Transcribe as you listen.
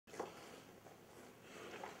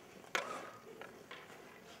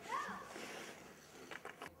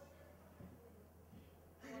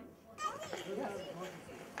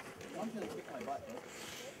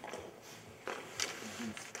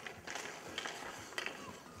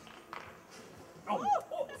Oh,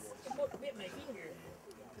 it bit my finger.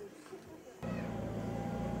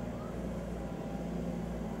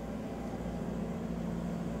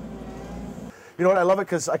 You know what? I love it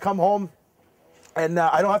because I come home and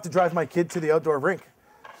I don't have to drive my kid to the outdoor rink.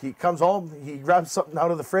 He comes home, he grabs something out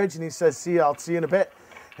of the fridge, and he says, "See, I'll see you in a bit."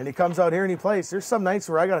 And he comes out here and he plays. There's some nights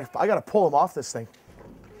where I gotta pull him off this thing.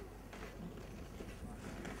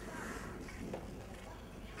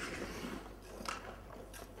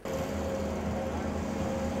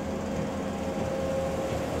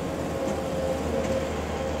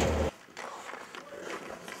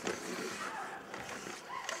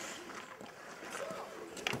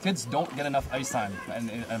 Kids don't get enough ice time, and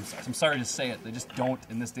I'm sorry to say it, they just don't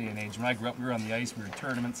in this day and age. When I grew up, we were on the ice, we were in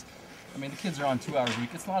tournaments. I mean, the kids are on 2 hours a week.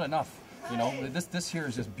 It's not enough. You know, this here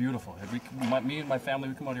is just beautiful. Me and my family,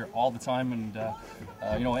 we come out here all the time, and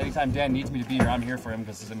you know, anytime Dan needs me to be here, I'm here for him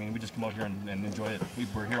because I mean, we just come out here and enjoy it.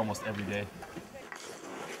 We're here almost every day.